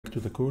to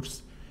the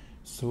course.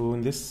 So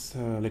in this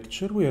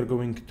lecture we are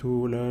going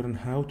to learn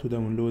how to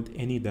download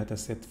any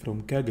dataset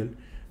from Kaggle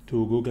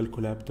to Google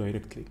Colab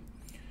directly.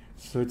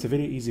 So it's a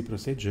very easy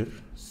procedure.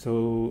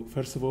 So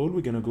first of all,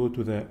 we're gonna go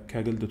to the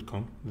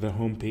kaggle.com, the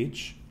home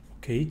page,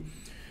 okay?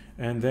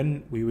 And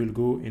then we will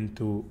go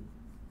into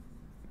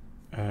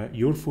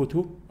your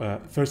photo.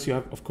 First you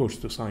have, of course,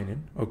 to sign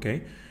in,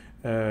 okay?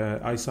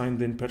 I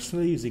signed in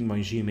personally using my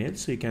Gmail,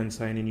 so you can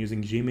sign in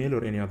using Gmail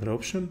or any other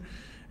option.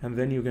 And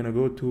then you're gonna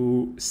go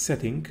to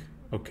setting,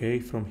 okay,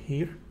 from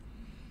here.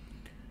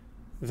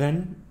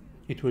 Then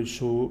it will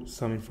show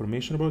some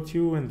information about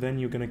you, and then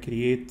you're gonna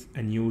create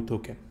a new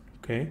token,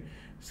 okay?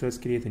 So let's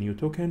create a new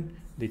token.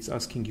 It's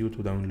asking you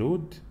to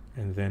download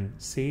and then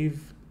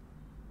save.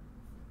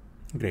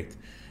 Great.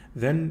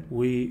 Then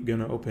we're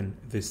gonna open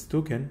this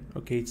token,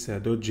 okay? It's a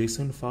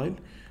 .json file.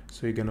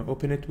 So you're gonna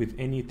open it with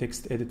any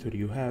text editor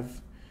you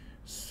have.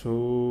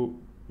 So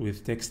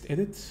with text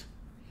edit,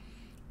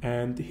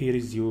 and here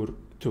is your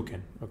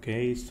token,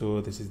 okay?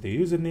 So this is the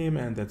username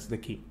and that's the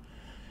key.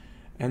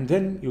 And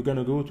then you're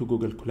gonna go to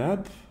Google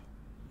Colab.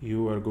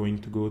 You are going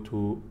to go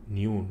to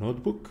new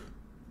notebook,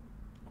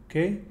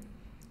 okay?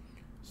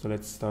 So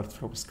let's start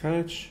from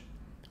scratch.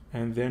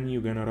 And then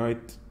you're gonna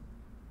write,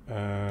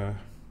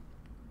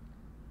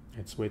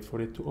 let's wait for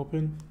it to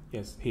open.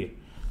 Yes, here,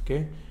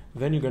 okay?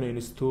 Then you're gonna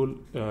install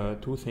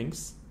two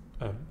things.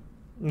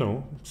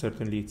 No,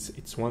 certainly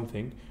it's one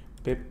thing.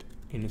 Pip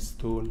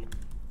install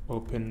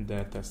open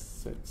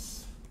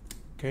datasets,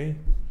 okay?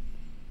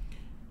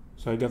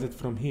 So I got it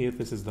from here.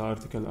 This is the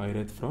article I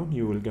read from.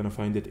 You will gonna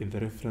find it in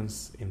the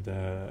reference in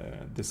the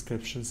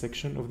description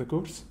section of the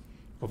course,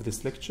 of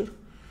this lecture.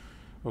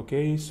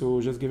 Okay,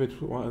 so just give it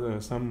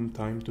some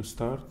time to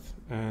start,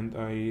 and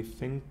I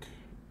think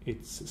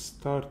it's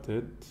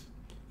started.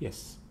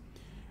 Yes.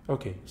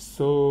 Okay,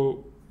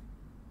 so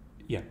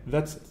yeah,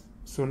 that's it.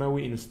 So now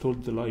we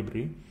installed the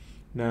library.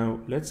 Now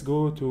let's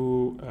go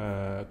to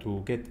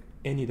get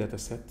any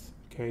dataset.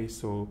 Okay,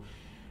 so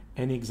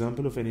any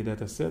example of any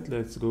dataset.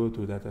 Let's go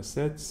to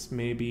datasets.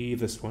 Maybe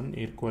this one,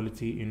 air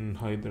quality in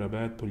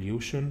Hyderabad,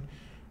 pollution.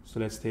 So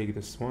let's take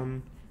this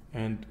one,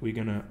 and we're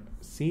gonna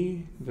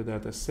see the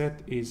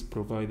dataset is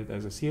provided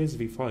as a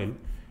CSV file,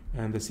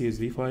 and the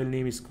CSV file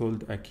name is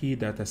called a key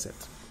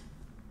dataset.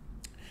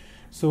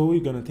 So we're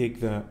gonna take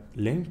the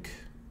link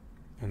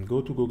and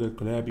go to Google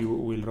Colab. You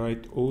will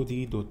write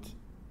od.download.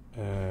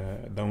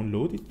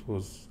 It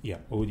was, yeah,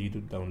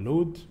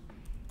 od.download.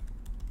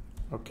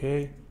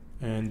 Okay,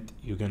 and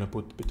you're gonna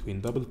put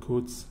between double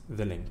quotes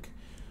the link.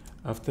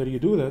 After you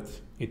do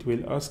that, it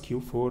will ask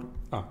you for,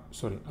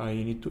 I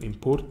need to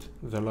import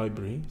the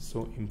library.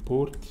 So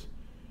import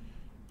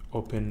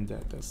open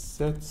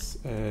datasets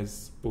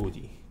as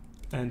OD,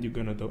 and you're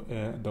gonna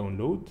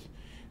download.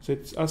 So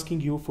it's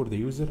asking you for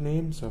the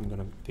username. So I'm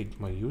gonna take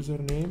my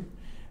username,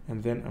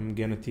 and then I'm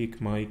gonna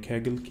take my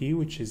Kaggle key,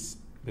 which is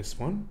this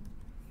one.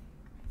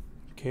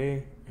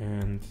 Okay,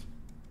 and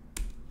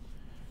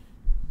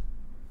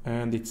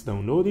it's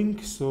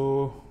downloading,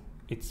 so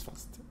it's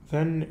fast.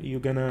 Then you're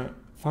gonna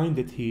find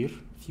it here.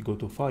 If you go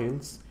to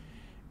files,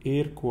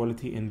 air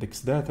quality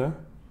index data,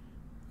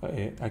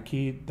 a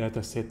key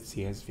dataset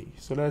CSV.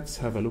 So let's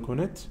have a look on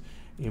it.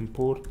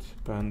 Import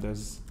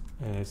pandas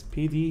as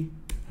PD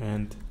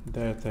and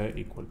data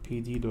equal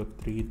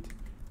pd.read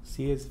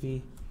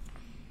CSV.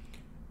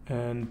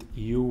 And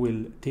you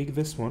will take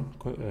this one,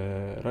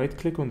 right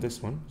click on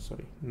this one,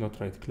 sorry, not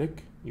right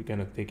click. You're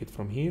gonna take it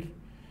from here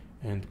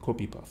and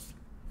copy path.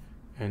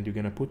 And you're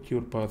gonna put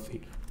your path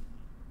here.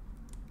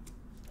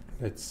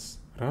 Let's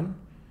run.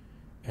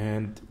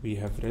 And we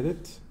have read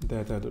it,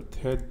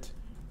 data.head,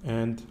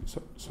 and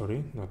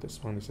sorry, not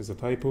this one, this is a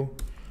typo.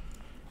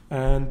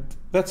 And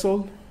that's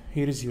all.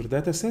 Here is your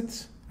data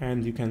set,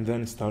 and you can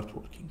then start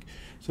working.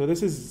 So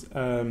this is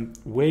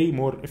way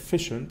more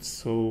efficient.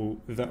 So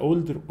the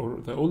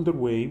older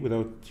way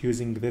without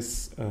using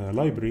this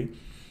library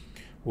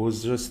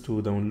was just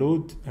to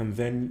download and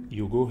then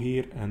you go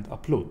here and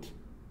upload.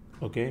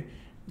 Okay,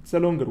 it's a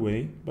longer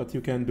way, but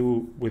you can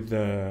do with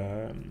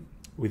the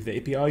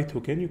API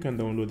token. You can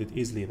download it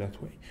easily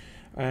that way.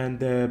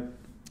 And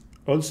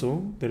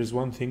also there is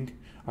one thing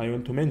I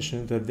want to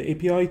mention, that the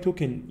API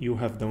token you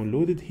have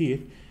downloaded here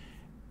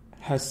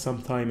has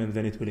some time and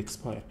then it will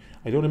expire.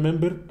 I don't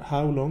remember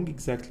how long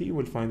exactly. You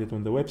will find it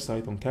on the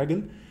website on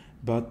Kaggle,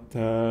 but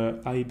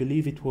I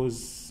believe it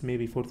was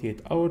maybe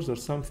 48 hours or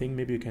something.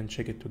 Maybe you can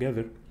check it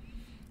together.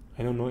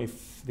 I don't know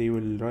if they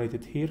will write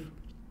it here.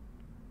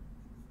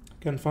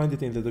 You can find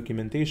it in the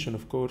documentation,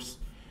 of course,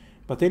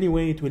 but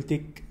anyway, it will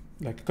take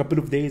like a couple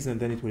of days and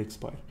then it will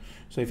expire.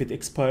 So if it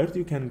expired,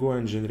 you can go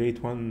and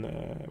generate one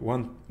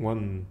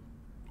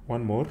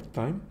more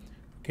time.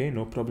 Okay,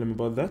 no problem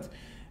about that,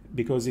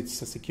 because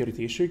it's a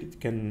security issue. It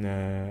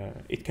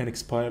can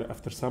expire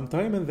after some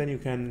time, and then you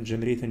can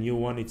generate a new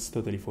one. It's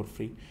totally for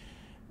free.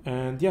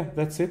 And yeah,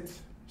 that's it.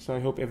 So I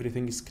hope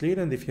everything is clear,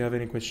 and if you have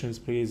any questions,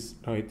 please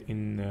write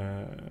in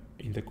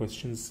the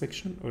questions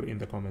section or in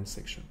the comments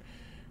section.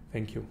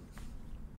 Thank you.